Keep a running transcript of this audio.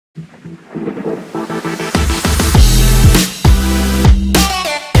Welcome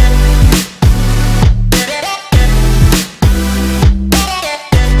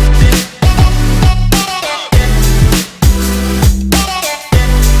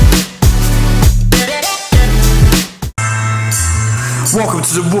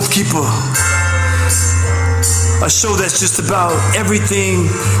to the Wolfkeeper, a show that's just about everything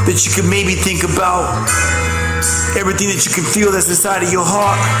that you could maybe think about, everything that you can feel that's inside of your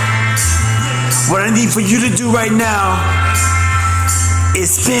heart. What I need for you to do right now is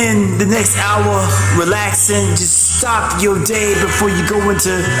spend the next hour relaxing. Just stop your day before you go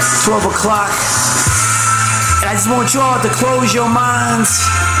into 12 o'clock. And I just want y'all to close your minds,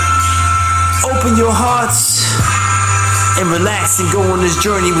 open your hearts, and relax and go on this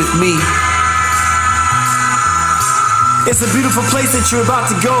journey with me. It's a beautiful place that you're about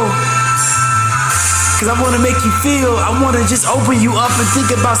to go, because I want to make you feel, I want to just open you up and think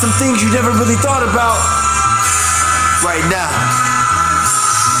about some things you never really thought about right now.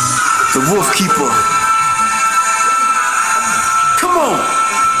 The Wolfkeeper. Come on.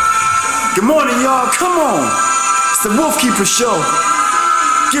 Good morning, y'all. Come on. It's the Wolfkeeper show.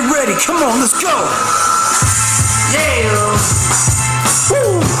 Get ready. Come on, let's go. Yeah,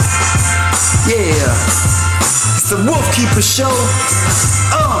 woo, yeah, it's the Wolfkeeper show.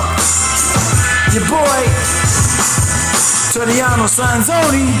 Your boy Toriano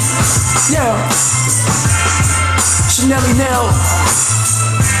Sanzoni, yeah, Chanelli Nell,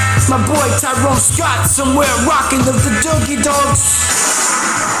 my boy Tyrone Scott somewhere rocking the Doogie Dogs.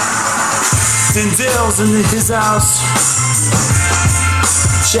 Denzel's in his house.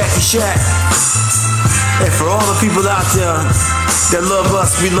 Shacky Shack. And for all the people out there that love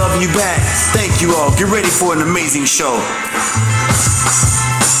us, we love you back. Thank you all. Get ready for an amazing show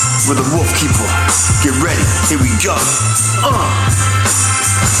with the Wolfkeeper. Get ready. Here we go.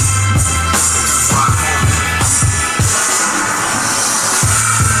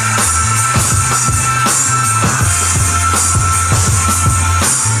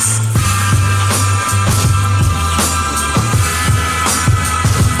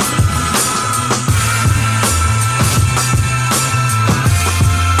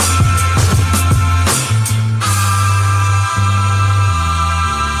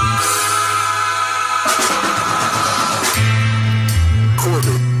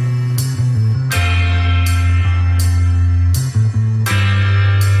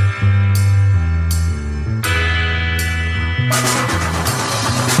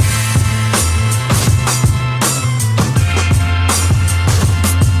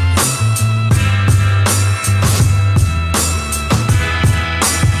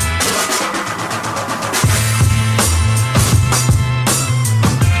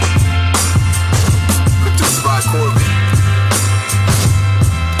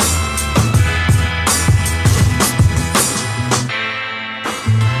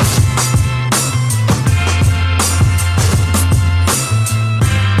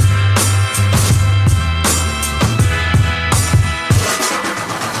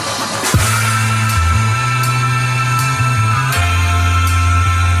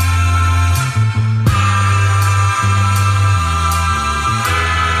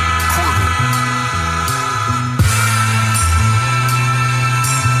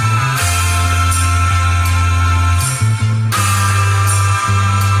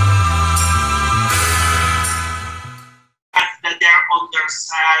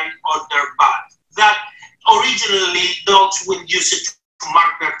 Side or their butt. That originally dogs will use it to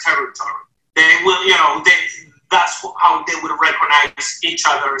mark their territory. They will, that's how they would recognize each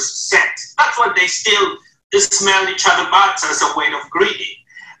other's scent. That's why they still smell each other's butts as a way of greeting.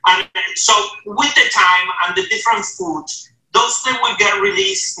 And so with the time and the different foods, those things will get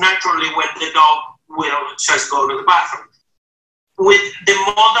released naturally when the dog will just go to the bathroom. With the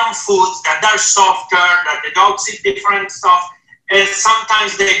modern foods that are softer, that the dogs eat different stuff,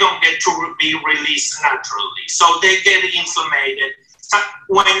 sometimes they don't get to be released naturally, so they get inflamed. So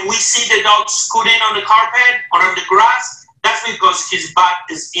when we see the dog scooting on the carpet or on the grass, that's because his butt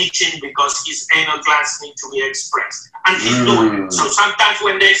is itching because his anal glands need to be expressed, and he's doing it. So sometimes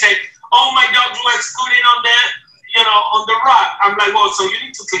when they say, "Oh, my dog was scooting on the, on the rug," I'm like, "Well, so you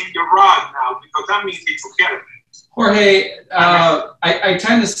need to clean your rug now because that means they took care of it." Jorge, I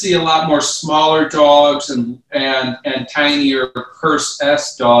tend to see a lot more smaller dogs and tinier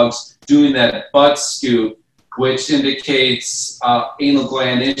purse-esque dogs doing that butt scoop, which indicates anal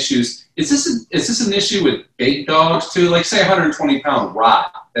gland issues. Is this an issue with big dogs too? Like say 120-pound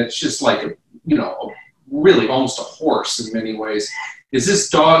rot, that's just like really almost a horse in many ways. Is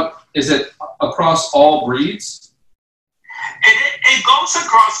it across all breeds? it goes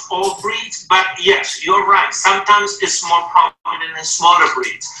across all breeds, but yes, you're right. Sometimes it's more prominent in smaller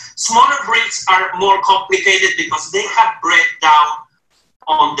breeds. Smaller breeds are more complicated because they have bred down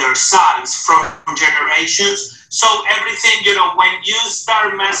on their size from generations. So everything, you know, when you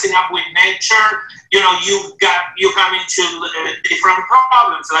start messing up with nature, you know, you come into different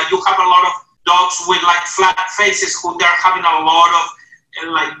problems. Like you have a lot of dogs with like flat faces who they're having a lot of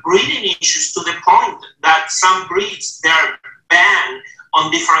like breeding issues, to the point that some breeds they're banned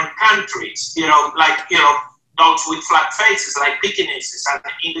on different countries. You know, like, you know, dogs with flat faces like Pekinese and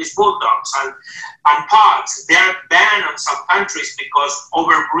English bulldogs and pugs. They're banned on some countries because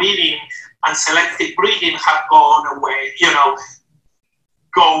overbreeding and selective breeding have gone away, you know,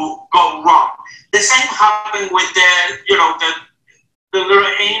 go wrong. The same happened with the, you know, the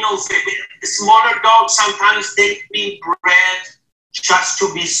little anal, smaller dogs. Sometimes they've been bred just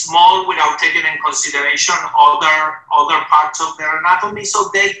to be small without taking in consideration other parts of their anatomy, so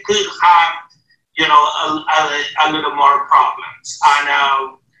they could have, you know, a little more problems.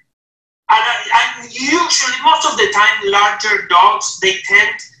 And usually, most of the time, larger dogs, they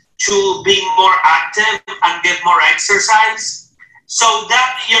tend to be more active and get more exercise. So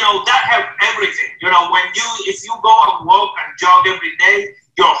that, you know, that helps everything. You know, if you go and walk and jog every day,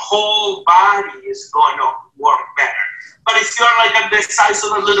 your whole body is going to work better. But if you're like at the size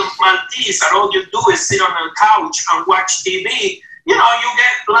of a little Maltese and all you do is sit on a couch and watch TV, you know, you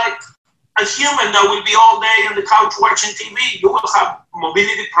get like a human that will be all day on the couch watching TV. You will have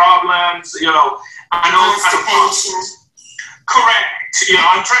mobility problems, you know, and all kinds of problems. Correct. You know,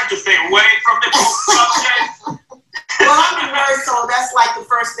 I'm trying to stay away from the subject. Well, I'm a nurse, so that's like the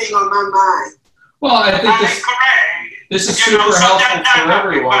first thing on my mind. Well, I think this is super helpful for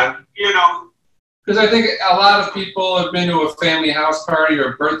everyone. You know, because I think a lot of people have been to a family house party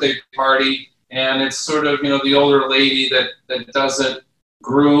or a birthday party, and it's sort of, you know, the older lady that doesn't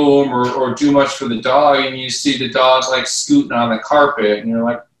groom or do much for the dog, and you see the dog like scooting on the carpet, and you're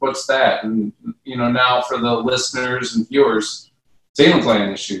like, what's that? And, you know, now for the listeners and viewers, anal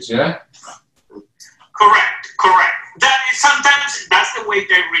gland issues, yeah? Correct. That is, sometimes that's the way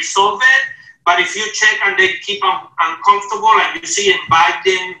they resolve it, but if you check and they keep them uncomfortable and you see them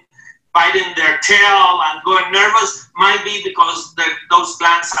biting their tail and going nervous, might be because those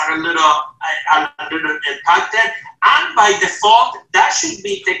glands are a little impacted. And by default, that should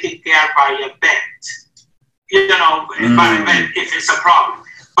be taken care by a vet, you know, by a vet if it's a problem.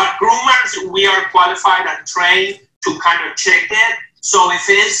 But groomers, we are qualified and trained to kind of check it. So if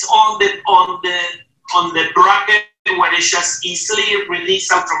it's on the bracket where it's just easily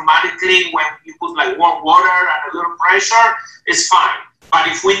released automatically when you put like warm water and a little pressure, it's fine. But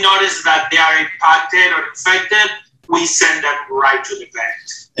if we notice that they are impacted or infected, we send them right to the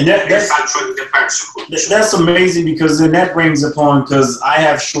vet. And that's actually the person. That's amazing, because then that brings upon, because I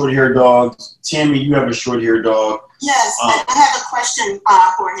have short-haired dogs. Tammy, you have a short-haired dog. Yes, I have a question,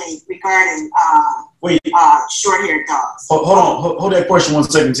 Jorge, regarding short-haired dogs. Hold that question one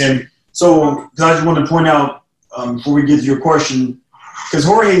second, Tammy. So, because I just want to point out, before we get to your question, because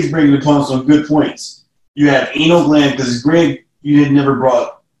Jorge is bringing upon some good points. You have anal gland, because Greg, you had never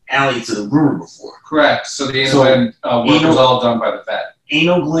brought Allie to the groomer before. Correct. So the anal gland work was all done by the vet.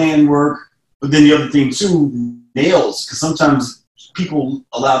 Anal gland work, but then the other thing too, nails, because sometimes people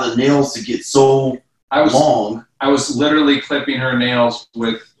allow the nails to get so long. I was literally clipping her nails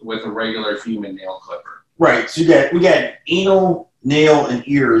with a regular human nail clipper. Right. So we got anal, nail, and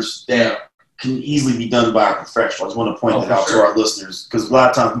ears that can easily be done by a professional. I just want to point that out to our listeners, because a lot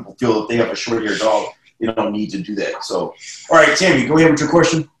of times people feel if they have a short-haired dog, they don't need to do that. So, all right, Tammy, go ahead with your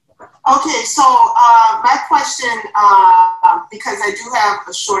question. Okay, so my question, because I do have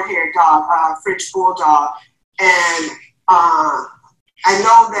a short-haired dog, French bulldog, and I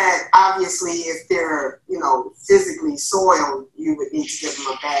know that obviously if they're, you know, physically soiled, you would need to give them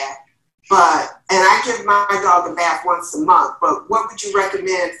a bath. And I give my dog a bath once a month, but what would you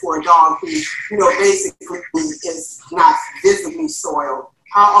recommend for a dog who, you know, basically is not visibly soiled?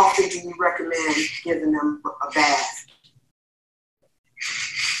 How often do you recommend giving them a bath?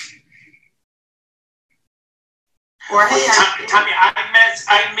 Or hey, Tommy, I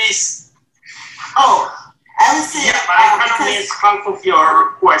miss. Oh, I was saying. Yeah, but I kind of missed half of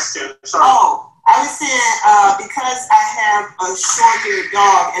your question. Sorry. Oh, I was saying because I have a short-haired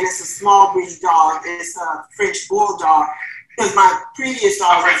dog and it's a small breed dog. It's a French bulldog. Because my previous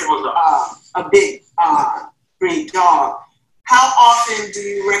dog was a big breed dog. How often do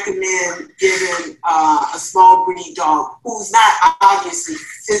you recommend giving a small breed dog who's not obviously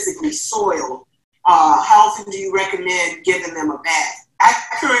physically soiled? How often do you recommend giving them a bath? I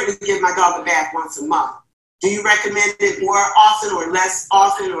currently give my dog a bath once a month. do you recommend it more often or less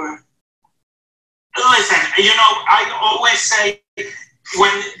often? Or listen, I always say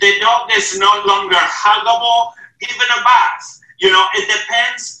when the dog is no longer huggable, give it a bath. It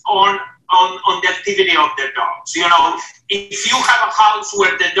depends on the activity of the dogs. If you have a house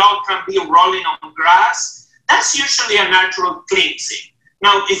where the dog can be rolling on grass, that's usually a natural cleansing.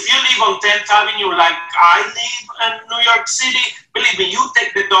 Now, if you live on 10th Avenue like I live in New York City, believe me, you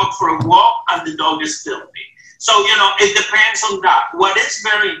take the dog for a walk and the dog is filthy. So, it depends on that. What is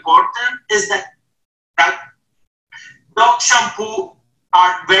very important is that dog shampoo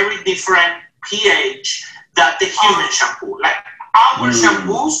are very different pH than the human shampoo. Like our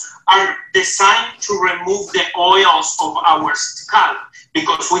shampoos are designed to remove the oils of our scalp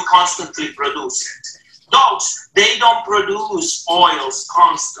because we constantly produce it. Dogs, they don't produce oils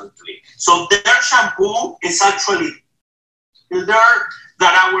constantly. So their shampoo is actually dirt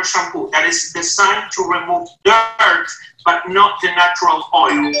than our shampoo that is designed to remove dirt, but not the natural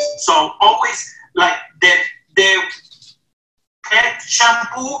oil. So always like the pet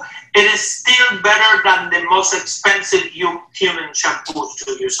shampoo, it is still better than the most expensive human shampoos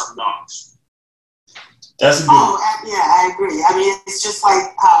to use on dogs. That's a good. Yeah, I agree. I mean, it's just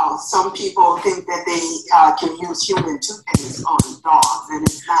like how some people think that they can use human toothpaste on dogs, and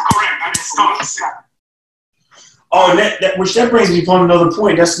it's not. Correct, and it's toxic. Oh, which brings me upon another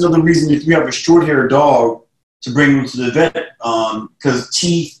point. That's another reason if you have a short-haired dog to bring them to the vet, because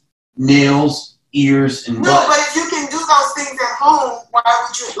teeth, nails, ears, and no, but if you can do those things at home, why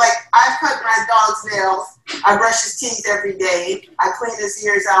would you? Like, I cut my dog's nails. I brush his teeth every day. I clean his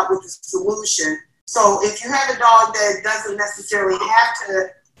ears out with a solution. So if you have a dog that doesn't necessarily have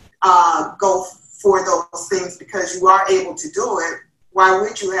to go for those things because you are able to do it, why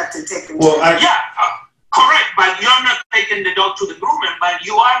would you have to take them? Correct, but you're not taking the dog to the groomer, but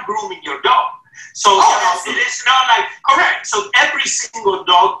you are grooming your dog. So it is not like, correct, so every single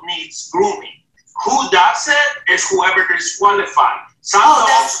dog needs grooming. Who does it is whoever is qualified. Some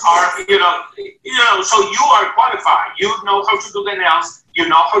dogs are, so you are qualified. You know how to do the nails. You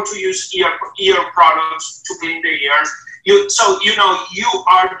know how to use ear products to clean the ears. You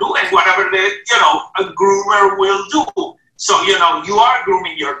are doing whatever a groomer will do. So, you are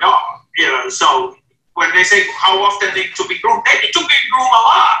grooming your dog. So when they say how often they need to be groomed, they need to be groomed a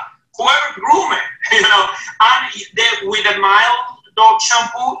lot. Whoever groom it, and with a mild dog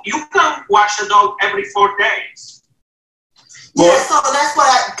shampoo, you can wash a dog every 4 days. Yeah, so that's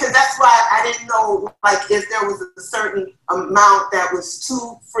why I didn't know, like, if there was a certain amount that was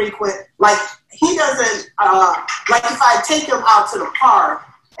too frequent. Like, he doesn't, like, if I take him out to the park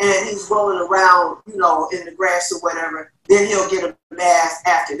and he's rolling around, in the grass or whatever, then he'll get a bath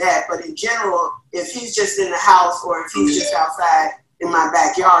after that. But in general, if he's just in the house or if he's just outside in my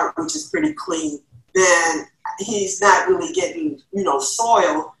backyard, which is pretty clean, then he's not really getting,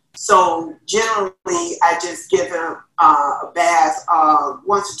 soil. So generally, I just give him a bath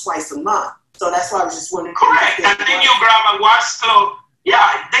once or twice a month. So that's why I was just wondering. Correct. And then you grab a washcloth.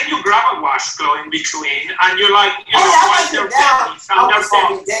 Yeah, then you grab a washcloth in between, and you're like, wipe their bellies and their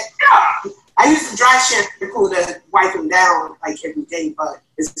balls. Yeah. I use the dry shampoo to wipe them down like every day, but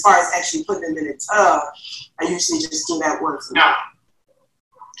as far as actually putting them in a tub, I usually just do that once a month.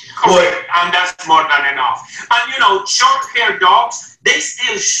 Correct, and that's more than enough. And short-haired dogs, they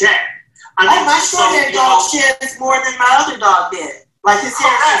still shed. And my short-haired dog sheds more than my other dog did. Like his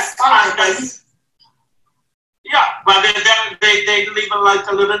hair is fine, but they leave it like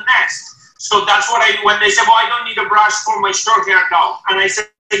a little nest. So that's what when they say, well, I don't need a brush for my short-haired dog. And I say,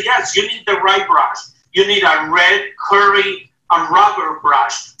 yes, you need the right brush. You need a red, curly, and rubber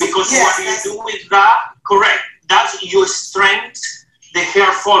brush. Because what you do with that, correct, that's your strength. The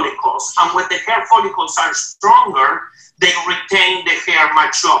hair follicles, and when the hair follicles are stronger, they retain the hair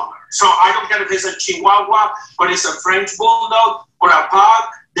much longer. So I don't care if it's a Chihuahua or it's a French Bulldog or a Pug,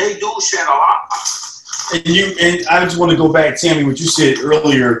 they do shed a lot. And I just want to go back, Tammy, what you said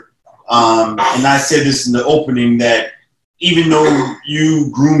earlier, and I said this in the opening, that even though you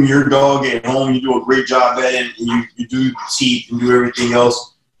groom your dog at home, you do a great job at it, and you do teeth and do everything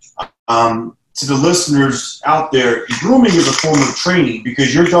else, to the listeners out there, grooming is a form of training,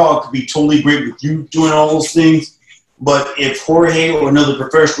 because your dog could be totally great with you doing all those things, but if Jorge or another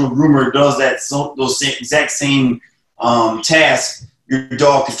professional groomer does those exact same tasks, your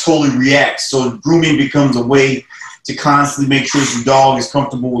dog could totally react. So grooming becomes a way to constantly make sure your dog is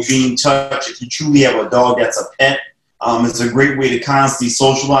comfortable with being touched. If you truly have a dog that's a pet, it's a great way to constantly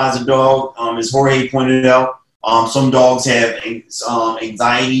socialize a dog. As Jorge pointed out, some dogs have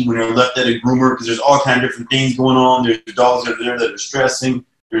anxiety when they're left at a groomer because there's all kinds of different things going on. There's dogs that are there that are stressing.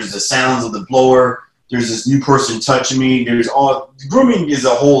 There's the sounds of the blower. there's this new person touching me. Grooming is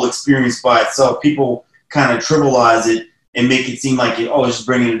a whole experience by itself. People kind of trivialize it and make it seem like it's just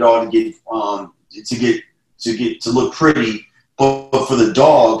bringing a dog to look pretty. But for the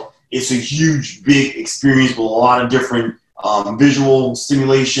dog, it's a huge, big experience with a lot of different visual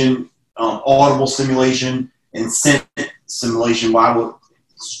stimulation, audible stimulation, and scent stimulation. I would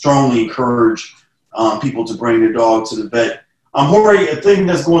strongly encourage people to bring their dog to the vet. Jorge, a thing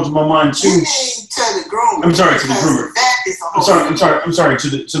that's going through my mind too. To the groomer. I'm sorry, to the groomer. I'm sorry, to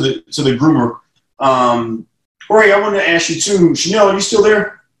the groomer. Jorge, I wanted to ask you too. Chanel, are you still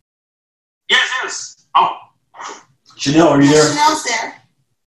there? Yes. Oh. Chanel, are you there? Chanel's there.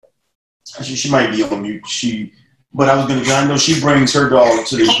 Actually, she might be on mute. But I know she brings her dog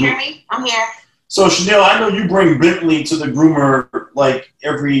to the groomer. Can you hear me? I'm here. So Chanel, I know you bring Bentley to the groomer like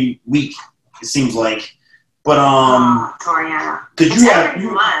every week. It seems like. But Toriana. Could you have every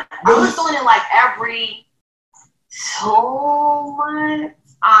month? I was doing it like every 2 months.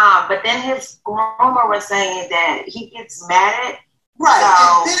 But then his groomer was saying that he gets mad at. Right.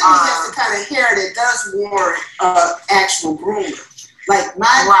 So, and then he has the kind of hair that does warrant actual groomer. Like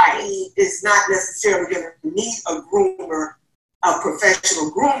my breed is not necessarily going to need a groomer, a professional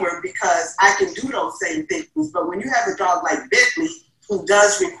groomer, because I can do those same things. But when you have a dog like Bentley who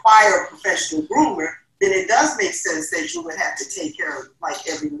does require a professional groomer, then it does make sense that you would have to take care of like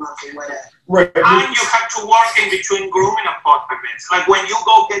every month or whatever. Right. And you have to work in between grooming appointments. Like when you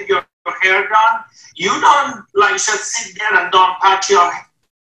go get your hair done, you don't like just sit there and don't pat your hair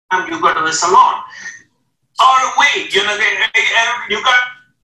and you go to the salon. Or wait, you got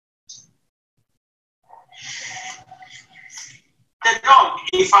the dog.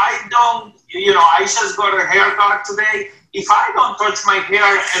 If I don't, I just got a haircut today. If I don't touch my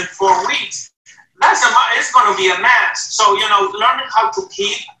hair in 4 weeks, it's going to be a mess. So, learning how to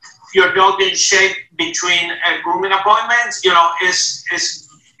keep your dog in shape between grooming appointments, is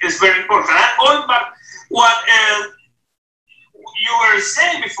very important. And going back, what you were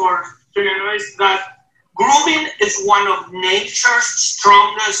saying before, is that grooming is one of nature's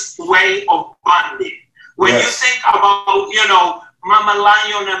strongest way of bonding. When you think about, Mama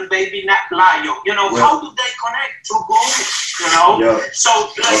Lion and Baby Lion, how do they connect through grooming, So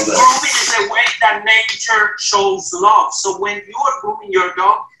grooming is a way that nature shows love. So when you are grooming your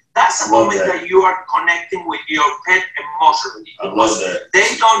dog, that's a moment that you are connecting with your pet emotionally. I love that.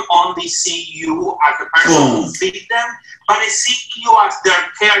 They don't only see you as the person who feeds them, but they see you as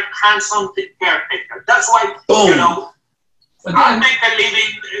their hands-on caretaker. That's why, I make a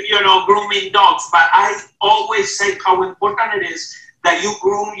living, grooming dogs, but I always say how important it is that you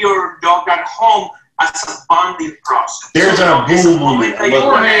groom your dog at home as a bonding process. There's a boom moment.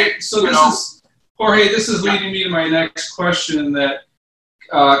 Jorge, this is leading me to my next question, that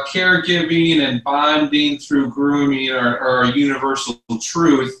caregiving and bonding through grooming are a universal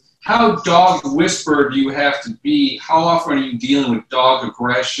truth. How dog whispered do you have to be? How often are you dealing with dog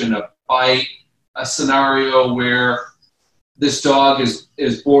aggression, a bite, a scenario where this dog is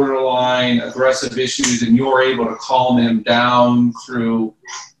borderline aggressive issues and you're able to calm him down through,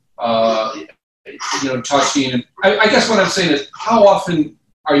 touching? I guess what I'm saying is, how often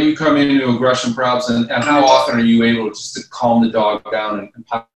are you coming into aggression problems, and how often are you able just to calm the dog down and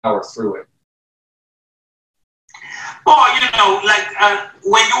power through it? Well,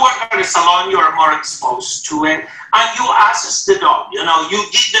 when you work at a salon, you're more exposed to it, and you assess the dog. You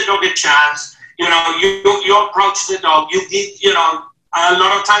give the dog a chance. You approach the dog. You give, a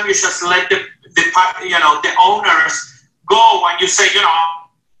lot of time you just let the owners go, and you say,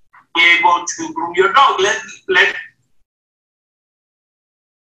 be able to groom your dog. Let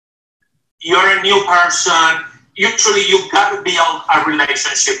you're a new person. Usually, you've got to build a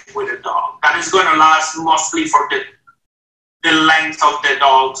relationship with a dog that is going to last mostly for the length of the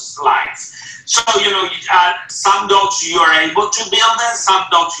dog's life. So, some dogs you're able to build it, some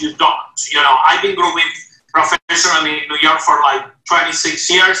dogs you don't. I've been grooming professionally in New York for like 26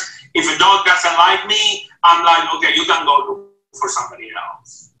 years. If a dog doesn't like me, I'm like, okay, you can go look for somebody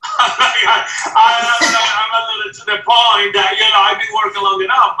else. I'm a little to the point that, I've been working long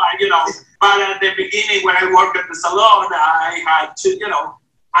enough, but at the beginning when I worked at the salon, I had to,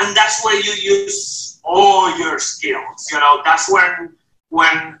 and that's where you use all your skills. That's when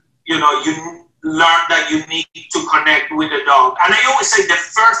you learn that you need to connect with the dog. And I always say the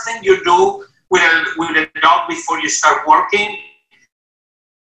first thing you do with a dog before you start working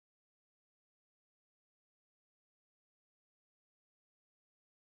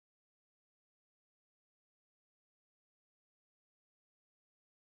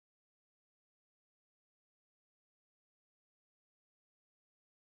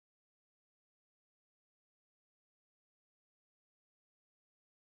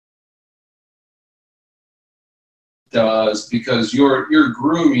does, because your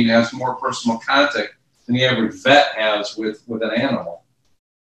grooming has more personal contact than the average vet has with an animal.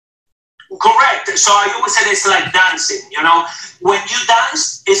 Correct. So I always say it's like dancing, you know. When you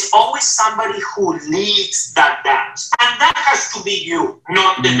dance, it's always somebody who leads that dance. And that has to be you,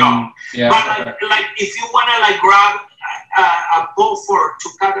 not the dog. Yeah, but like if you want to like grab a ball to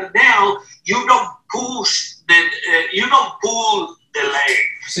cut a nail, you don't push you don't pull the leg.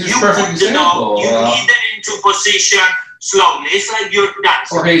 You put the dog, you lead it into position slowly. It's like you're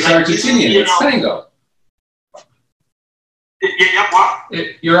dancing. Jorge's like Argentinian, it's tango. Yeah, what?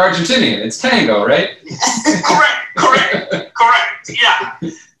 You're Argentinian, it's tango, right? Correct. Yeah.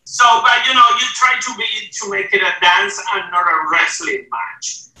 So, but you know, you try to make it a dance and not a wrestling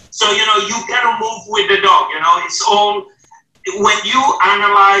match. So, you know, you gotta move with the dog. You know, it's all when you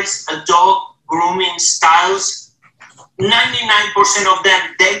analyze a dog grooming styles, 99% of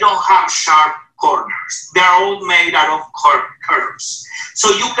them, they don't have sharp corners. They're all made out of curves. So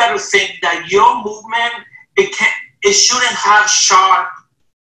you gotta think that your movement, it shouldn't have sharp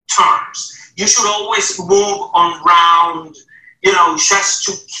turns. You should always move on round, you know, just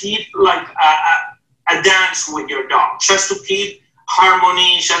to keep like a dance with your dog, just to keep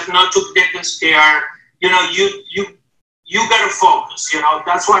harmony, just not to get scared. You know, you gotta focus. You know,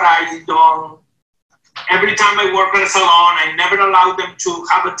 that's what I do. Every time I work at a salon, I never allow them to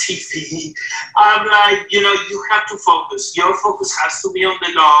have a TV. I'm like, you know, you have to focus. Your focus has to be on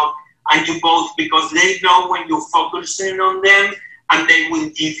the dog. And you both, because they know when you're focusing on them, and they will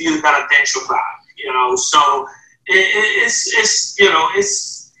give you that attention back, you know. So it's you know,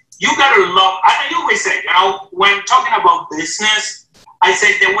 you gotta love. I always say, you know, when talking about business, I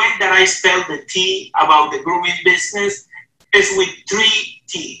say the way that I spell the T about the grooming business is with 3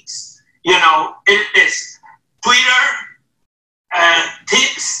 T's. You know, it is Twitter,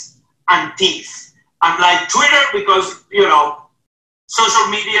 tips, and teeth. I'm like Twitter because, you know, social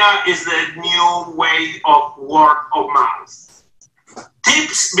media is the new way of word of mouth.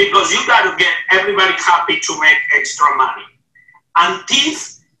 Tips, because you got to get everybody happy to make extra money. And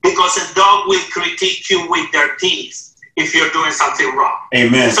teeth, because a dog will critique you with their teeth if you're doing something wrong.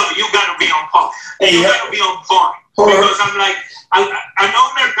 Amen. So you got to be on point. You got to be on point. Because I'm like, an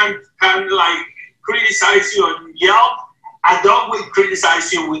owner can like criticize you on Yelp. A dog will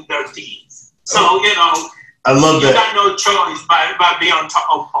criticize you with their teeth. So, you know, I love that. You got no choice but be on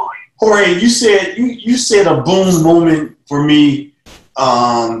point. Jorge, you said a boom moment for me,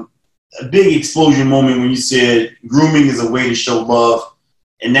 a big explosion moment when you said grooming is a way to show love,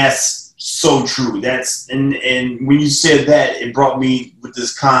 and that's so true. And when you said that, it brought me with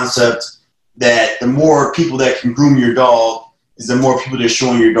this concept that the more people that can groom your dog is the more people that are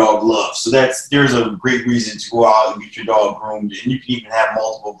showing your dog love. So there's a great reason to go out and get your dog groomed, and you can even have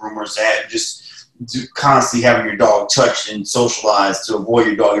multiple groomers that just constantly having your dog touched and socialized to avoid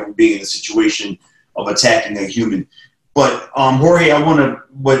your dog ever being in a situation of attacking a human. But Jorge,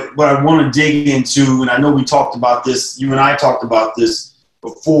 what I want to dig into, and I know we talked about this, you and I talked about this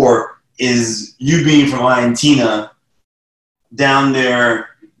before, is you being from Argentina, down there,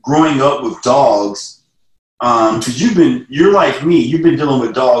 growing up with dogs. Because you're like me, you've been dealing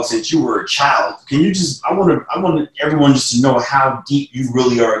with dogs since you were a child. Can you just, I want everyone just to know how deep you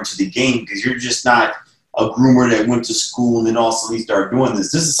really are into the game, because you're just not a groomer that went to school and then all of a sudden started doing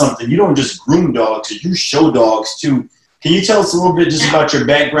this. This is something, you don't just groom dogs, you show dogs too. Can you tell us a little bit just about your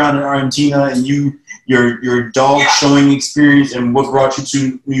background in Argentina and your dog showing experience and what brought you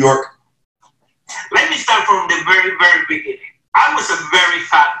to New York? Let me start from the very, very beginning. I was a very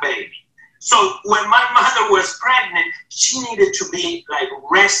fat baby. So when my mother was pregnant, she needed to be like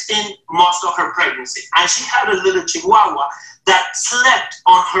resting most of her pregnancy. And she had a little chihuahua that slept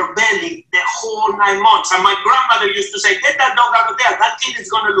on her belly the whole 9 months. And my grandmother used to say, get that dog out of there. That kid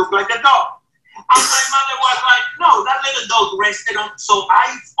is going to look like a dog. And my mother was like, no, that little dog rested on. So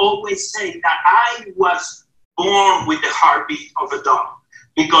I always say that I was born with the heartbeat of a dog.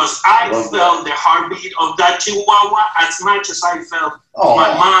 Because I felt the heartbeat of that chihuahua as much as I felt my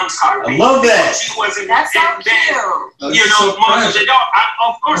mom's heartbeat. I love that. She wasn't. That's so cute. You know, most of the dog.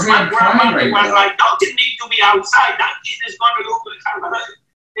 Of course, my grandmother was like, "Dog didn't need to be outside. That kid is going to look like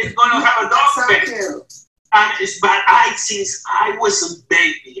it's going to have a dog face." And since I was a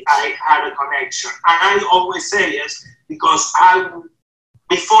baby, I had a connection, and I always say yes because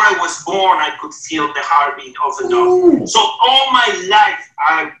before I was born, I could feel the heartbeat of a dog. Ooh. So all my life,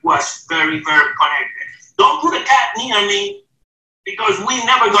 I was very, very connected. Don't put a cat near me because we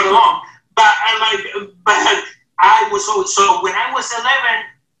never got along. But I was always, so when I was 11,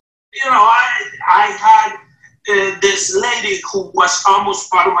 you know, I had this lady who was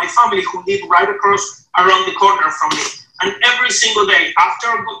almost part of my family who lived right across around the corner from me. And every single day, after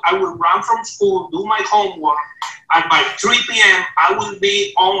I will run from school, do my homework, and by 3 p.m., I will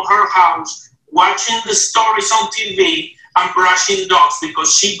be on her house watching the stories on TV and brushing dogs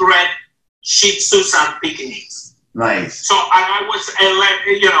because she bred Shih Tzus and Pekingese. Nice. So I was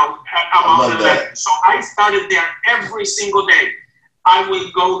 11, about 11. So I started there every single day. I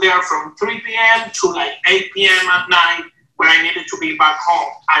will go there from 3 p.m. to like 8 p.m. at night when I needed to be back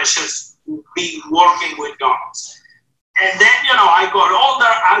home and just be working with dogs. And then, I got older.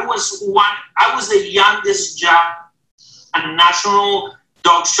 I was the youngest judge at a national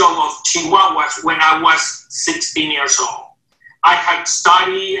dog show of Chihuahuas when I was 16 years old. I had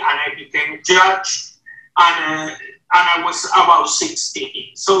studied and I became a judge, and I was about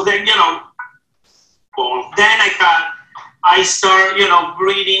 16. So then, then I start,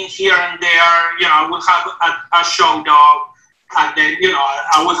 breeding here and there. I would have a show dog, and then,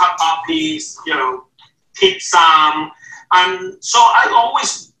 I would have puppies, keep some. And so I've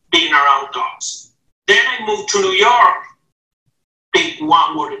always been around dogs. Then I moved to New York, pick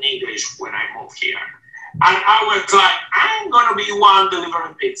one word in English when I moved here. And I was like, I'm going to be one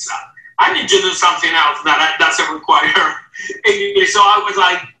delivering pizza. I need to do something else that doesn't require English. So I was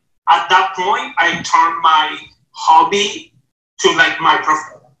like, at that point, I turned my hobby to like my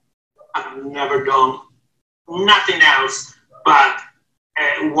profession. I've never done nothing else but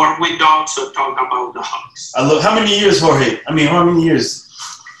work with dogs or talk about dogs. I love. How many years, Jorge? How many years?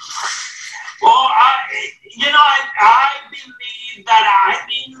 Well, I believe that I've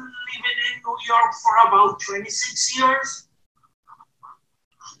been living in New York for about 26 years.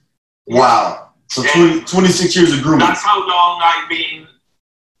 Wow. So 26 years of grooming. That's how long I've been.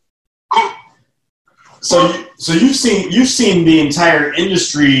 So you've seen the entire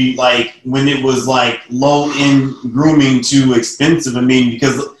industry, like when it was like low end grooming to expensive.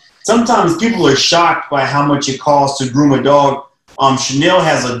 Because sometimes people are shocked by how much it costs to groom a dog. Chanel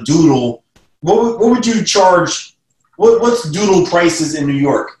has a doodle. What would you charge? What's doodle prices in New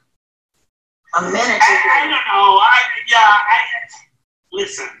York? A minute. I don't know.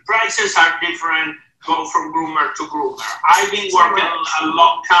 Listen, prices are different. Go from groomer to groomer. I've been working a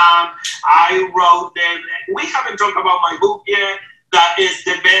long time. I wrote them. We haven't talked about my book yet. That is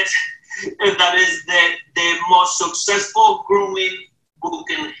the best. That is the most successful grooming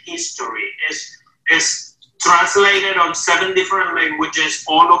book in history. It's translated on 7 different languages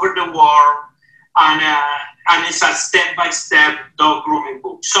all over the world, and it's a step-by-step dog grooming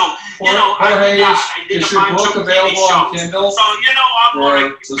book. So Jorge, I did is a your bunch book of available TV on shows. Kindle? So I'm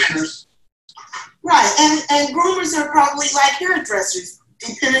more listeners. Right, and groomers are probably like hairdressers.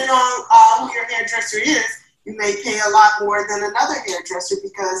 Depending on who your hairdresser is, you may pay a lot more than another hairdresser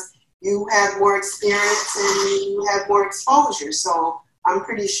because you have more experience and you have more exposure. So I'm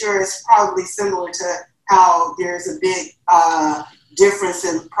pretty sure it's probably similar to how there's a big difference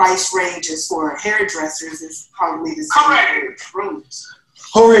in price ranges for hairdressers. It's probably the same correct. for groomers.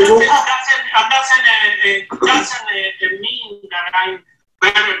 Jorge, Doesn't mean that I'm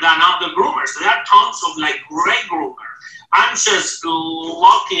better than other groomers. There are tons of great groomers. I'm just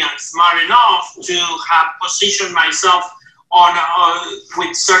lucky and smart enough to have positioned myself on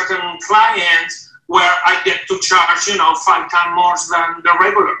with certain clients where I get to charge 5 times more than the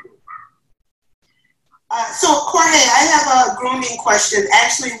regular groomer. So Jorge, I have a grooming question.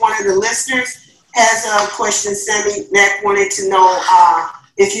 Actually, one of the listeners has a question. Sammy Neck wanted to know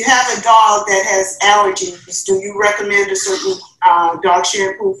if you have a dog that has allergies, do you recommend a certain dog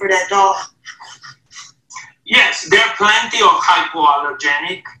shampoo for that dog? Yes, there are plenty of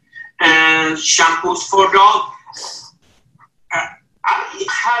hypoallergenic shampoos for dogs. I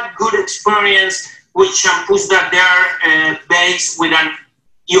had good experience with shampoos that they're based with an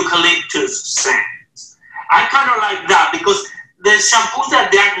eucalyptus scent. I kind of like that because the shampoos that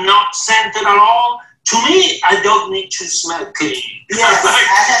they're not scented at all, to me, I don't need to smell clean. Yes, I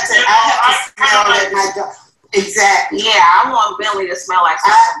have to smell like my dog. Exactly. Yeah, I want Billy to smell like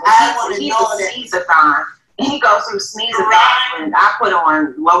something. I want to know that. He's a sneeze-a-thon. He goes through sneeze-a-thons when I put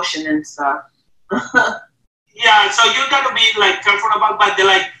on lotion and stuff. Yeah, so you got to be careful about that.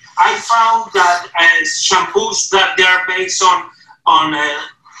 I found that shampoos that they're based on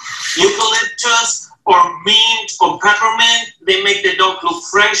eucalyptus or mint or peppermint, they make the dog look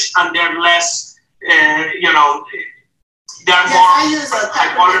fresh and they're less, they're more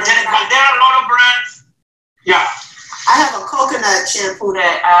hypoallergenic. But there are a lot of brands. Yeah. I have a coconut shampoo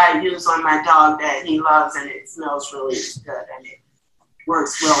that I use on my dog that he loves, and it smells really good, and it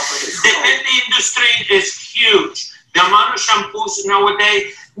works well for his The pet industry is huge. The amount of shampoos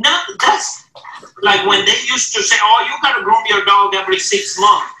nowadays, that's like when they used to say, oh, you got to groom your dog every 6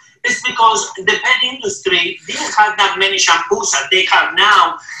 months. It's because the pet industry didn't have that many shampoos that they have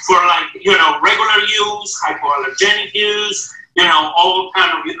now for, like, you know, regular use, hypoallergenic use, you know, all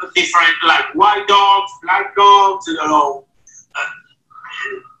kind of different, like white dogs, black dogs, you know.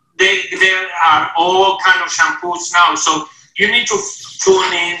 There are all kind of shampoos now. So you need to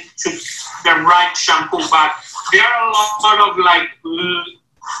tune in to the right shampoo. But there are a lot of, like,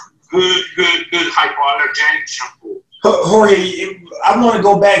 good hypoallergenic shampoo. Jorge, I want to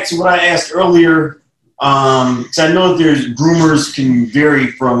go back to what I asked earlier. Because I know that there's groomers can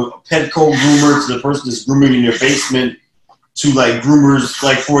vary from a Petco groomer to the person that's grooming in their basement to, like, groomers.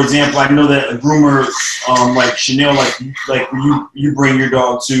 Like, for example, I know that a groomer like Chanel, like when you bring your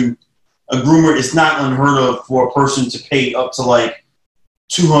dog to a groomer, it's not unheard of for a person to pay up to like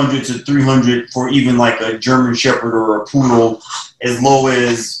 $200 to $300 for even like a German Shepherd or a Poodle, as low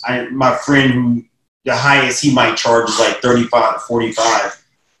as my friend who the highest he might charge is like $35 to $45.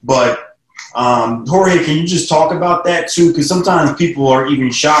 But Jorge, can you just talk about that too? Because sometimes people are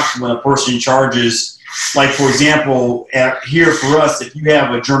even shocked when a person charges. Like, for example, here for us, if you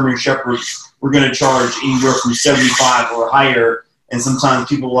have a German Shepherd, we're going to charge anywhere from $75 or higher. And sometimes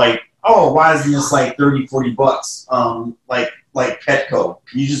people are like, oh, why isn't this like $30, $40? Like Petco.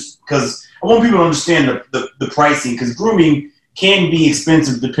 Can you just, because I want people to understand the pricing, because grooming can be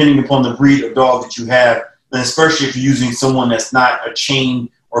expensive depending upon the breed of dog that you have, and especially if you're using someone that's not a chain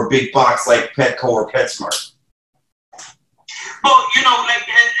or big box like Petco or PetSmart. Well, you know, like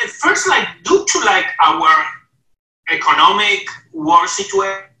at first, like due to like our economic war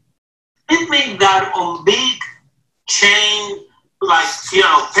situation, it means that on big chain like, you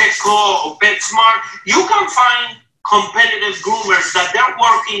know, Petco or PetSmart, you can find competitive groomers that they're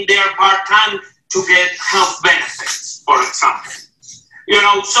working there part-time to get health benefits, for example. You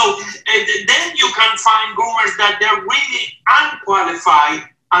know, so then you can find groomers that they're really unqualified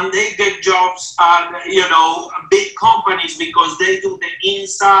and they get jobs at, you know, big companies because they do the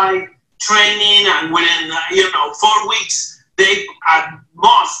inside training, and within, you know, 4 weeks, they, at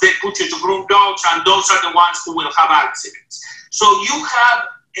most, they put you to groom dogs, and those are the ones who will have accidents. So you have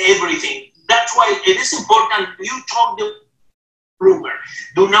everything. That's why it is important you talk to the groomer.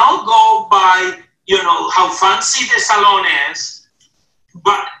 Do not go by, you know, how fancy the salon is,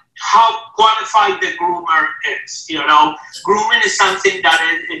 but how qualified the groomer is. You know, grooming is something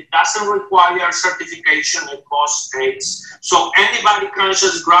that it doesn't require certification in most states. So anybody can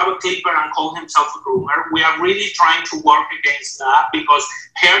just grab a clipper and call himself a groomer. We are really trying to work against that because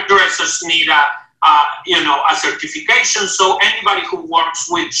hairdressers need you know, a certification. So anybody who works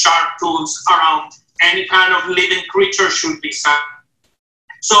with sharp tools around any kind of living creature should be certified.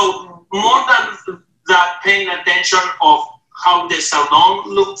 So more than that, paying attention of how the salon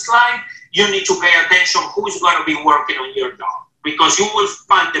looks like, you need to pay attention who's going to be working on your dog, because you will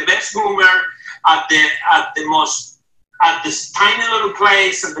find the best groomer at this tiny little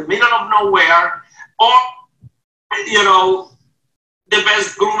place in the middle of nowhere, or, you know, the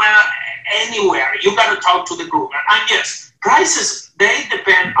best groomer anywhere. You got to talk to the groomer. And yes, prices, they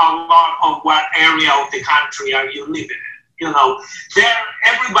depend a lot on what area of the country are you living in. You know,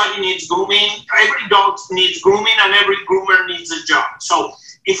 everybody needs grooming. Every dog needs grooming, and every groomer needs a job. So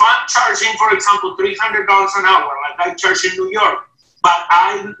if I'm charging, for example, $300 an hour, like I charge in New York, but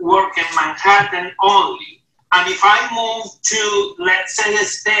I work in Manhattan only, and if I move to, let's say, a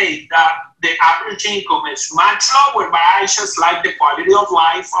state that the average income is much lower, but I just like the quality of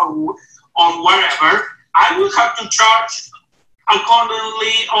life or whatever, I will have to charge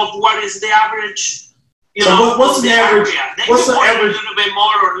accordingly of what is the average. You know, what's the average? What's the average? A little bit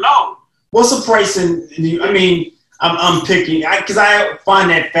more or low. What's the price in? I mean, I'm picking because I find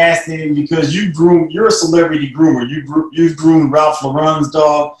that fascinating because you're a celebrity groomer. You groomed Ralph Lauren's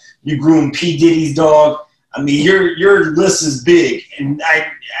dog. You groomed P. Diddy's dog. I mean, your list is big, and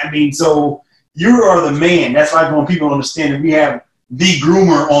I mean, so you are the man. That's why I want people to understand that we have the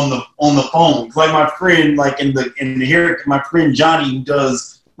groomer on the phone. Like my friend, like in the hair, my friend Johnny who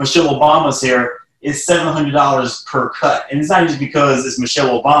does Michelle Obama's hair. It's $700 per cut. And it's not just because it's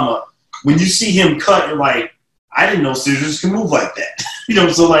Michelle Obama. When you see him cut, you're like, I didn't know scissors can move like that. You know,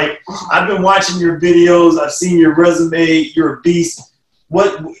 so like, I've been watching your videos. I've seen your resume. You're a beast.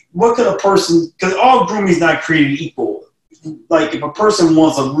 What could a person, because all grooming is not created equal. Like if a person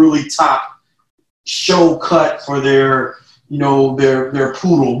wants a really top show cut for their, you know, their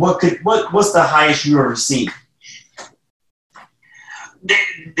poodle, what's the highest you've ever seen?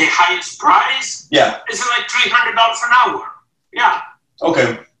 The highest price, yeah, is like $300 an hour. Yeah.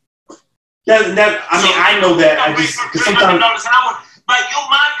 Okay. That I mean, I know that. I just $300 an hour, but you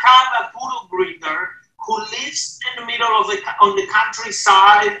might have a poodle breeder who lives in the middle of on the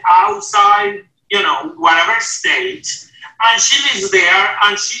countryside, outside, you know, whatever state, and she lives there,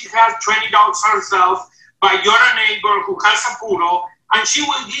 and she has 20 dogs herself, but you're a neighbor who has a poodle, and she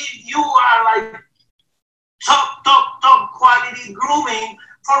will give you like top quality grooming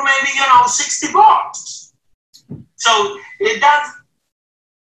for maybe, you know, $60. So it does.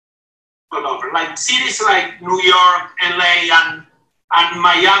 Like cities like New York, LA, and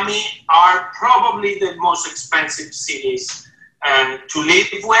Miami are probably the most expensive cities to live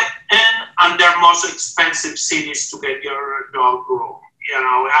with, and they're most expensive cities to get your dog groomed. You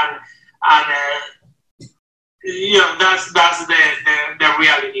know, and you know, that's the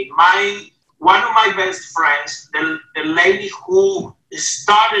reality. One of my best friends, the lady who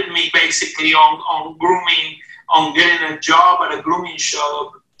started me basically on grooming, on getting a job at a grooming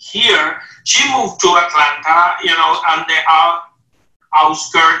shop here, she moved to Atlanta, you know, and the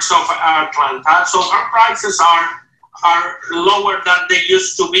outskirts of Atlanta. So her prices are lower than they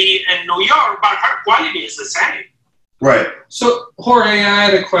used to be in New York, but her quality is the same. Right. So, Jorge, I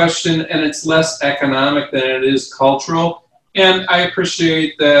had a question, and it's less economic than it is cultural. And I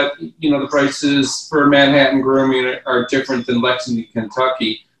appreciate that, you know, the prices for Manhattan grooming are different than Lexington,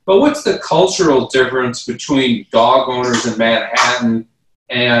 Kentucky. But what's the cultural difference between dog owners in Manhattan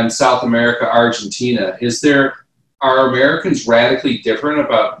and South America, Argentina? Are Americans radically different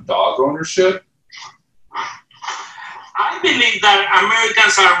about dog ownership? I believe that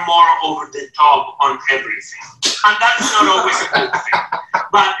Americans are more over the top on everything, and that's not always a good thing.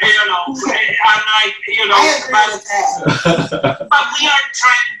 But you know, I'm like, you know, but we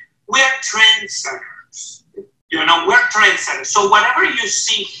are trendsetters. You know, we're trendsetters. So whatever you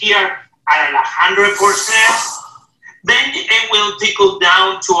see here at 100%. Then it will trickle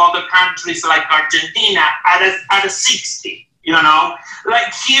down to other countries like Argentina at a 60, you know?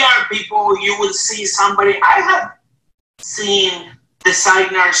 Like here, people, you will see somebody, I have seen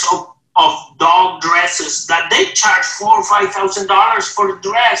designers of dog dresses that they charge $4,000 or $5,000 for a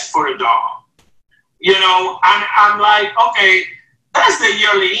dress for a dog, you know? And I'm like, okay, that's the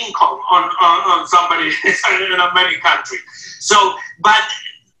yearly income on somebody in many countries. So, but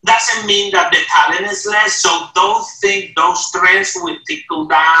doesn't mean that the talent is less. So those trends will trickle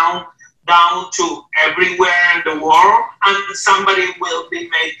down to everywhere in the world, and somebody will be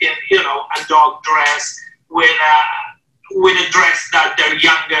making, you know, a dog dress with a dress that their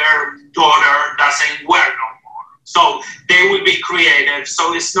younger daughter doesn't wear no more. So they will be creative.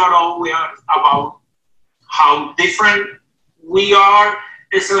 So it's not always about how different we are.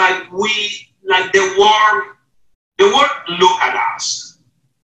 It's like the world look at us.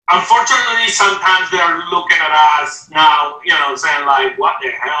 Unfortunately, sometimes they're looking at us now, you know, saying like, "What the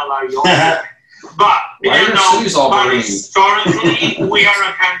hell are you doing?" But you know, but historically, we are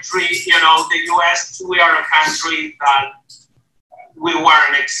a country. You know, the U.S. We are a country that we were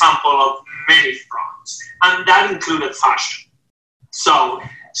an example of many fronts, and that included fashion. So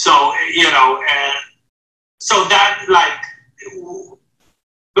you know, so that like.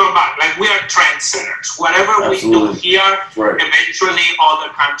 Go back, like we are trendsetters. Whatever Absolutely. We do here, right. Eventually other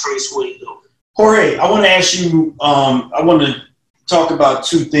countries will do. Jorge, I want to ask you, I want to talk about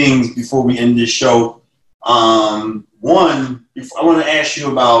two things before we end this show. One, I want to ask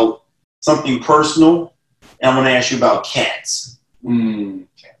you about something personal, and I want to ask you about cats.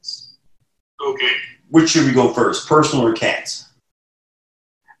 Cats. Okay. Which should we go first, personal or cats?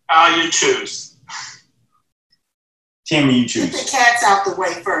 You choose. Tammy, you choose. Get the cats out the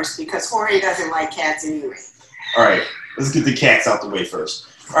way first, because Jorge doesn't like cats anyway. All right, let's get the cats out the way first.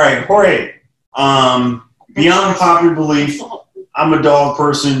 All right, Jorge, beyond popular belief, I'm a dog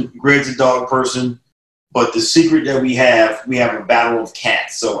person, Greg's a dog person, but the secret that we have a battle of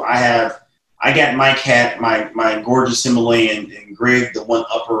cats. So I got my cat, my gorgeous Himalayan, and Greg, the one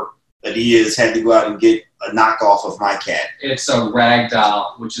upper that he is, had to go out and get a knockoff of my cat. It's a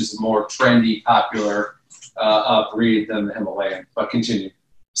ragdoll, which is a more trendy, popular breed than the Himalayan, but continue.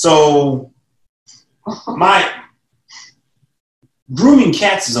 So my grooming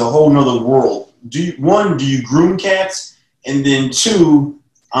cats is a whole nother world. Do you groom cats? And then two,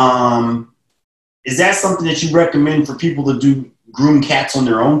 is that something that you recommend for people to groom cats on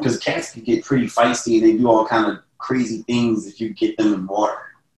their own? Because cats can get pretty feisty and they do all kind of crazy things if you get them in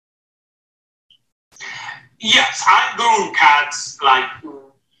water. Yes, I groom cats like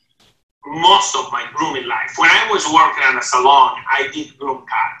most of my grooming life. When I was working in a salon, I did groom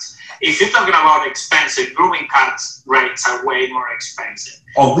cats. If you're talking about expensive, grooming cats rates are way more expensive.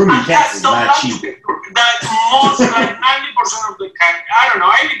 Oh, grooming cats is not cheap. That most, like 90% of the cats, I don't know,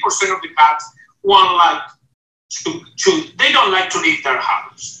 80% of the cats want like they don't like to leave their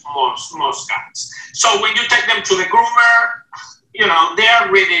house, most cats. So when you take them to the groomer, you know,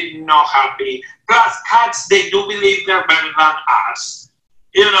 they're really not happy. Plus, cats, they do believe they're better than us.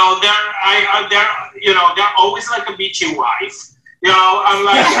 You know, they're always like a bitchy wife. You know, I'm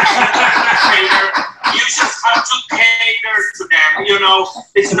like, you just have to cater to them. You know,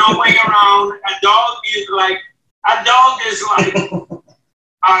 there's no way around. A dog is like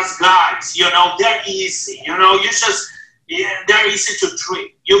us guys. You know, they're easy. You know, they're easy to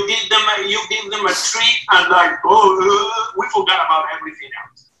treat. You give them a treat and like, oh, we forgot about everything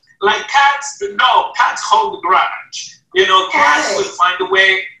else. Like cats, no, cats hold the grudge. You know, cats will find a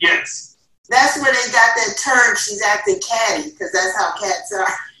way. Yes. That's where they got that term, she's acting catty, because that's how cats are.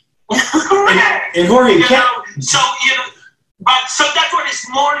 Correct. And Jorge, so that's what is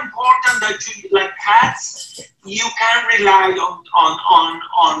more important that you, like cats, you can rely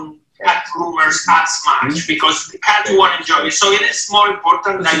on cat groomers as much because the cats won't enjoy it. So it is more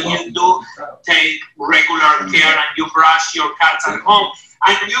important that you do take regular care and you brush your cats at home.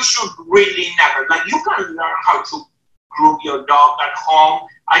 And you should really never, like you can learn how to groom your dog at home.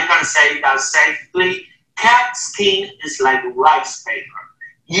 I can say that safely. Cat skin is like rice paper.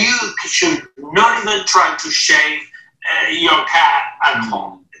 You should not even try to shave your cat at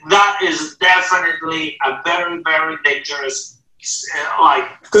home. That is definitely a very, very dangerous situation.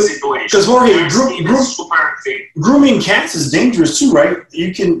 Because Jorge, grooming cats is dangerous too, right?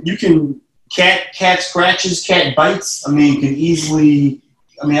 You can cat scratches, cat bites. I mean, you can easily.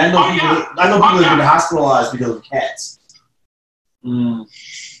 I mean, I know people have been hospitalized because of cats.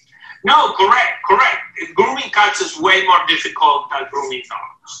 No, correct. Grooming cats is way more difficult than grooming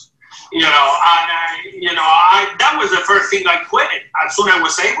dogs. You know, and that was the first thing I quit as soon as I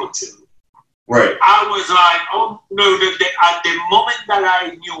was able to. Right. I was like, oh no, at the moment that I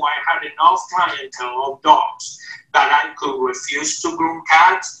knew I had enough clientele of dogs that I could refuse to groom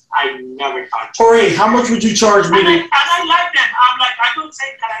cats, I never touched them. Jorge, how much would you charge me? And I like them. I'm like, I don't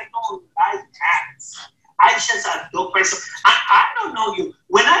say that I don't like cats. I just a dog person. I don't know you.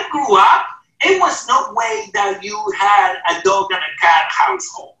 When I grew up, it was no way that you had a dog and a cat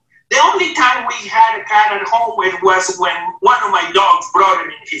household. The only time we had a cat at home was when one of my dogs brought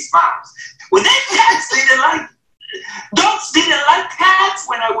him in his mouth. When dogs didn't like cats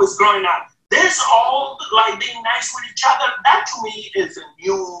when I was growing up. There's all like being nice with each other. That to me is a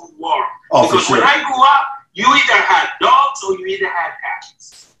new world. Oh, because for sure. when I grew up, you either had dogs or you either had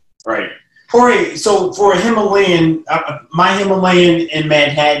cats. Right. Jorge, so for a Himalayan, my Himalayan in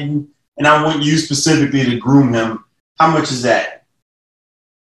Manhattan, and I want you specifically to groom him, how much is that?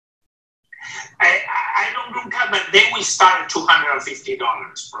 I don't groom cats, but then we start at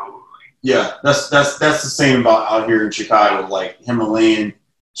 $250 probably. Yeah, that's the same about out here in Chicago. Like Himalayan,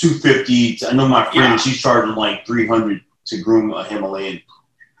 $250. I know my friend, she's charging like $300 to groom a Himalayan.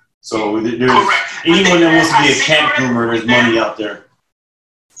 So there's anyone that wants to be a cat groomer, there's money out there.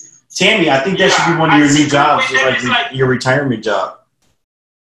 Tammy, I think that should be one of your new jobs, like your retirement job.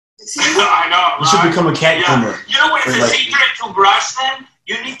 I know. You should become a cat groomer. You know what is the secret to brush them?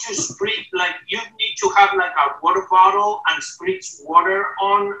 You need to you need to have like a water bottle and spritz water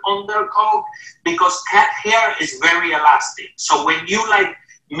on their coat because cat hair is very elastic. So when you like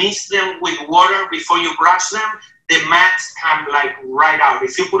mix them with water before you brush them, the mats come like right out.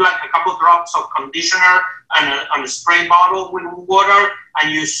 If you put like a couple drops of conditioner and a spray bottle with water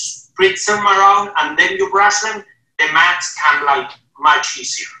and you spritz them around and then you brush them, the mats come like much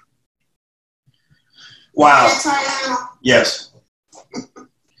easier. Wow. Yes.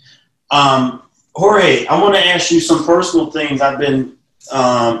 Jorge, I want to ask you some personal things. I've been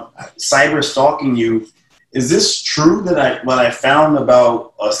cyber stalking you. Is this true that what I found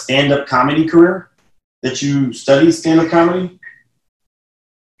about a stand-up comedy career? That you studied stand-up comedy?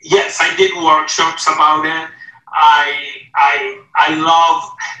 Yes, I did workshops about it. I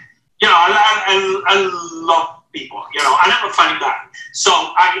love, I love people, and I'm a funny guy. So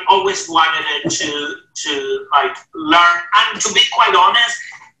I always wanted to like learn. And to be quite honest,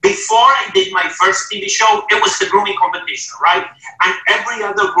 before I did my first TV show, it was the grooming competition, right? And every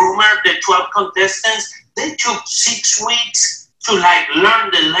other groomer, the 12 contestants, they took 6 weeks to like learn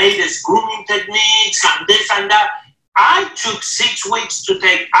the latest grooming techniques and this and that. I took 6 weeks to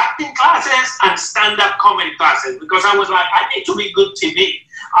take acting classes and stand-up comedy classes because I was like, I need to be good TV.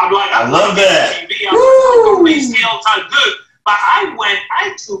 I'm like, I love that. TV. My skills are good. But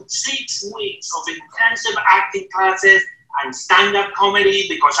I took 6 weeks of intensive acting classes and stand-up comedy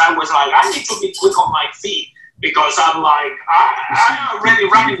because I was like, I need to be quick on my feet because I'm like, I'm already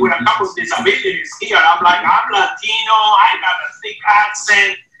running with a couple of disabilities here. I'm like, I'm Latino, I got a thick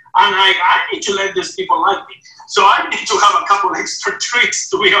accent, I need to let these people like me. So I need to have a couple extra tricks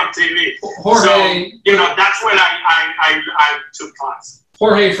to be on TV. Jorge, so, you know, that's when I took class.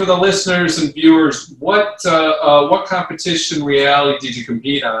 Jorge, for the listeners and viewers, what competition reality did you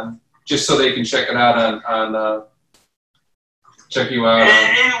compete on? Just so they can check it out on check you out.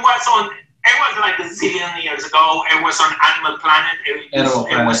 It was like a zillion years ago. It was on Animal Planet.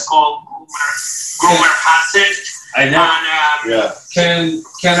 It was called Groomer Has It. I know. Can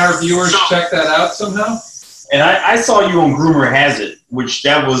our viewers check that out somehow? And I saw you on Groomer Has It, which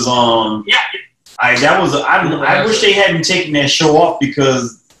that was I wish they hadn't taken that show off,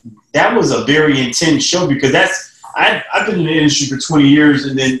 because that was a very intense show. Because I've been in the industry for 20 years,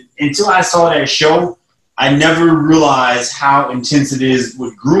 and then until I saw that show, I never realized how intense it is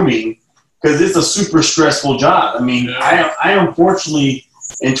with grooming, because it's a super stressful job. I mean, I unfortunately,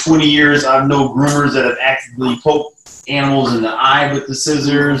 in 20 years, I've known groomers that have actively poked animals in the eye with the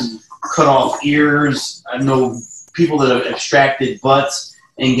scissors, cut off ears. I know people that have extracted butts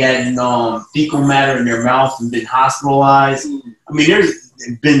and gotten fecal matter in their mouth and been hospitalized. I mean, there's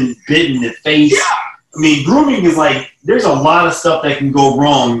been bitten in the face. Yeah. I mean, grooming is like, there's a lot of stuff that can go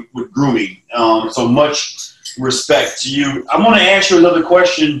wrong with grooming. So much respect to you. I want to ask you another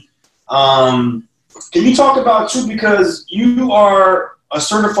question. Can you talk about, too, because you are a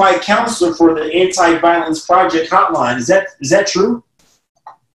certified counselor for the Anti-Violence Project Hotline. Is that true?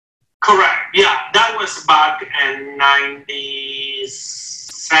 Correct. Yeah, that was back in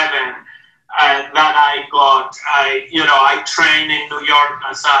 '97 that I got. I trained in New York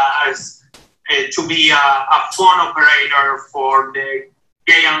to be a phone operator for the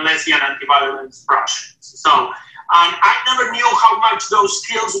Gay and Lesbian Anti-Violence Project. So, I never knew how much those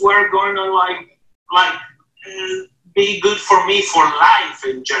skills were going to be good for me for life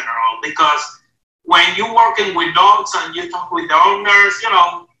in general, because when you're working with dogs and you talk with the owners,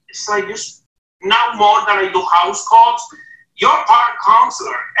 it's like just now more that I do house calls, you're part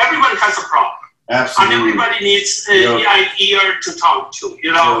counselor. Everybody has a problem. Absolutely. And everybody needs an ear to talk to,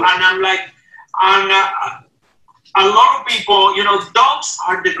 And I'm like, a lot of people, dogs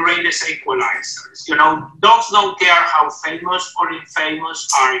are the greatest equalizers. Dogs don't care how famous or infamous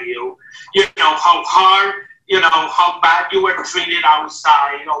are you. How hard, how bad you were treated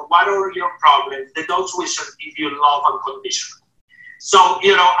outside, what are your problems. The dogs will just give you love unconditionally. So,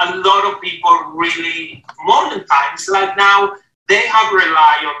 a lot of people really, modern times, like now, they have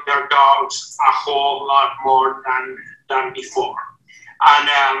relied on their dogs a whole lot more than before.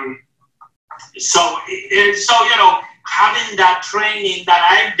 And so, having that training, that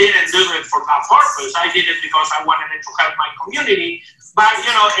I didn't do it for that purpose. I did it because I wanted it to help my community. But,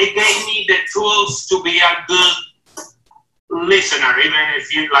 it gave me the tools to be a good listener, even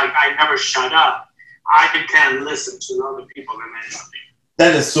if I never shut up. I can listen to other people and anything.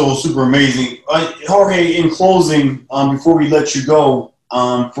 That is so super amazing. Jorge, in closing, before we let you go,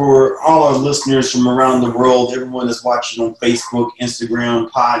 for all our listeners from around the world, everyone that's watching on Facebook, Instagram,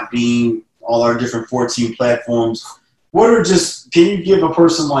 Podbean, all our different 14 platforms, can you give a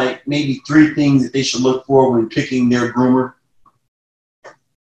person maybe 3 things that they should look for when picking their groomer?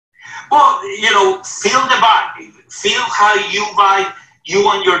 Well, feel the vibe. Feel how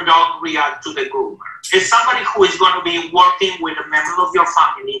you and your dog react to the groomer. It's somebody who is going to be working with a member of your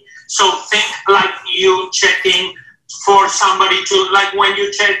family. So think like you checking for somebody to, like when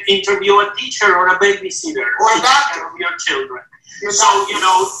you interview a teacher or a babysitter or a doctor of your children.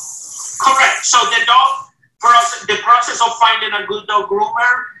 Correct. So the process of finding a good dog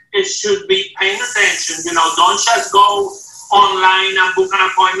groomer, it should be paying attention. Don't just go online and book an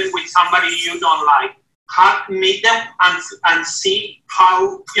appointment with somebody you don't like. Meet them and see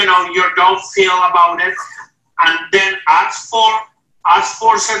how your dog feel about it, and then ask for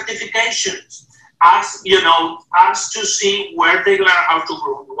certifications. Ask to see where they learn how to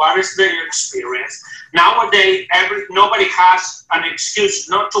groom. What is their experience? Nowadays, nobody has an excuse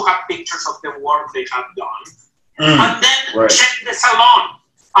not to have pictures of the work they have done, and then check the salon.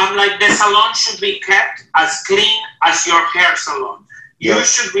 I'm like, the salon should be kept as clean as your hair salon. You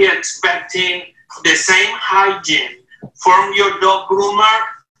should be expecting the same hygiene from your dog groomer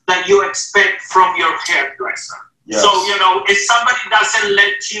that you expect from your hairdresser. Yes. So, if somebody doesn't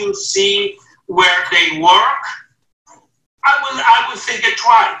let you see where they work, I would think it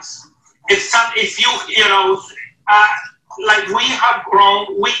twice. If you like we have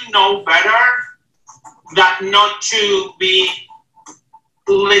grown, we know better that not to be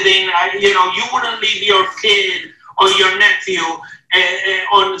living, you wouldn't leave your kid or your nephew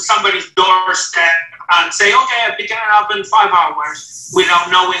on somebody's doorstep and say, okay, I'm picking it up in 5 hours without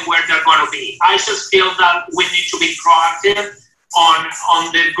knowing where they're going to be. I just feel that we need to be proactive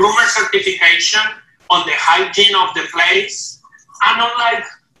on the groomer certification, on the hygiene of the place, and on like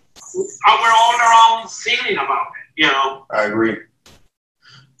our all around feeling about it, you know. I agree.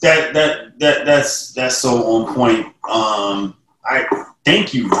 That's so on point. I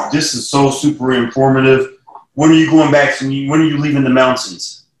thank you. This is so super informative. When are you going back to me? When are you leaving the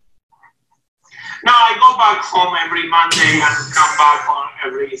mountains? No, I go back home every Monday and come back on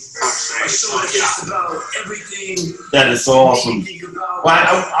every Thursday. So, yeah. About everything. That is so awesome.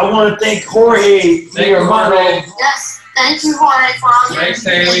 Well, I want to thank Jorge. Thank you, Jorge. Yes, thank you, Jorge, for all your Thanks,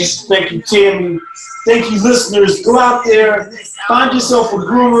 Tammy. Thank you, Tammy. Thank you, listeners. Go out there, find yourself a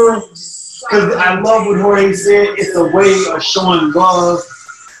groomer. Because I love what Jorge said. It's a way of showing love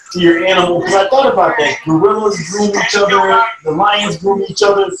to your animal. Because I thought about that. Gorillas groom each other. The lions groom each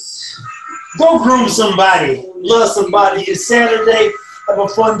other. Go groom somebody. Love somebody. It's Saturday. Have a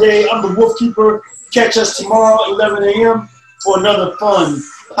fun day. I'm the Wolfkeeper. Catch us tomorrow, 11 a.m. for another fun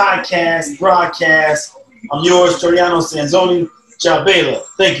podcast, broadcast. I'm yours, Toriano Sanzoni. Ciao, Bella.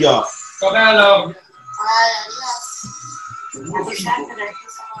 Thank y'all. Ciao, bello. Bye, yes. Happy Saturday.